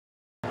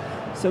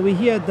So we're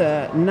here at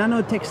the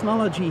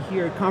Nanotexnology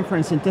here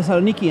conference in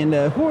Thessaloniki,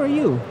 and who are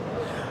you?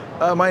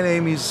 My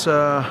name is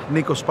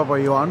Nikos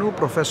Papaioannou,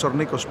 Professor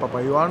Nikos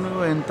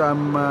Papaioannou, and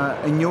I'm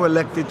a new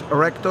elected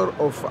Rector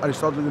of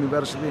Aristotle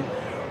University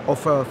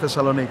of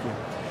Thessaloniki.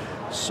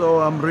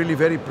 So I'm really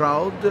very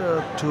proud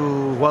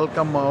to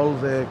welcome all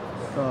the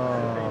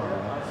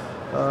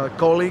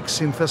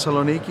colleagues in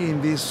Thessaloniki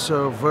in this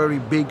very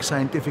big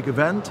scientific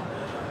event.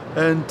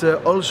 And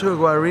also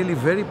we are really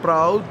very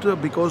proud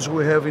because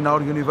we have in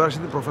our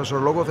university Professor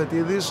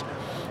Logothetidis,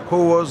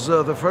 who was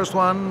the first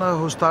one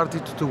who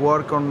started to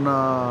work on,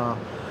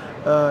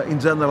 in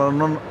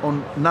general,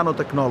 on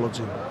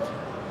nanotechnology.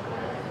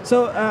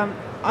 So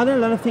are there a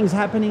lot of things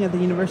happening at the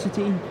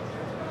university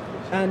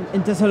and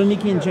in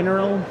Thessaloniki in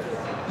general?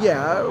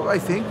 Yeah, I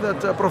think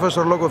that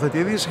Professor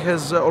Logothetidis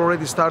has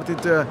already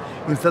started,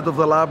 instead of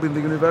the lab in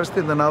the university,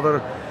 in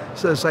another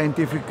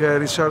scientific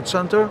research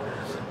center.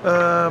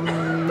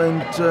 And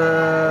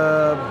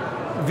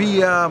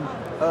via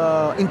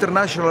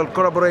international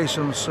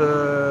collaborations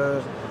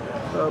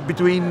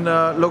between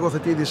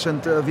Logothetidis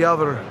and the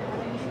other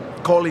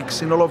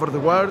colleagues in all over the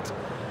world,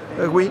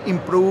 we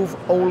improve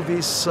all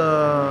these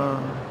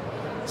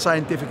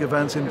scientific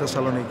events in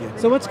Thessaloniki.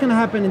 So what's going to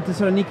happen in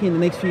Thessaloniki in the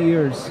next few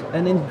years,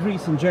 and in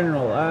Greece in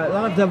general? A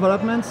lot of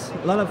developments,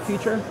 a lot of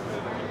future?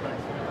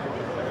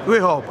 We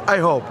hope, I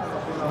hope,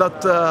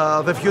 that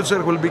the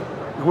future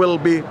will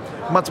be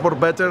much more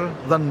better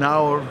than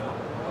now, or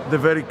the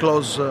very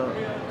close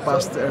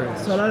past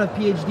areas. So a lot of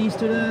PhD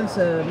students,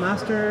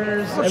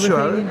 masters, For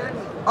everything? sure.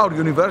 Our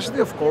university,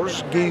 of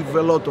course, gave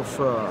a lot of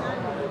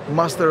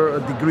master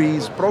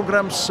degrees,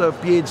 programs,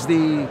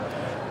 PhD.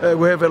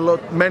 We have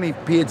many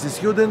PhD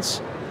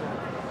students.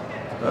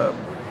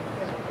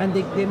 And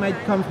they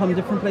might come from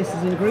different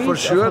places in Greece? For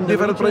sure,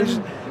 different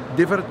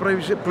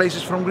region?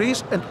 places from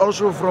Greece and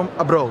also from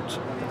abroad.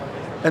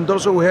 And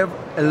also we have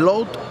a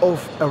lot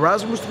of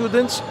Erasmus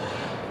students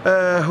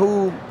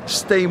who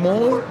stay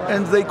more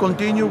and they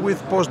continue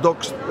with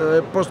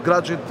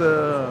postgraduate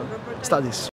studies.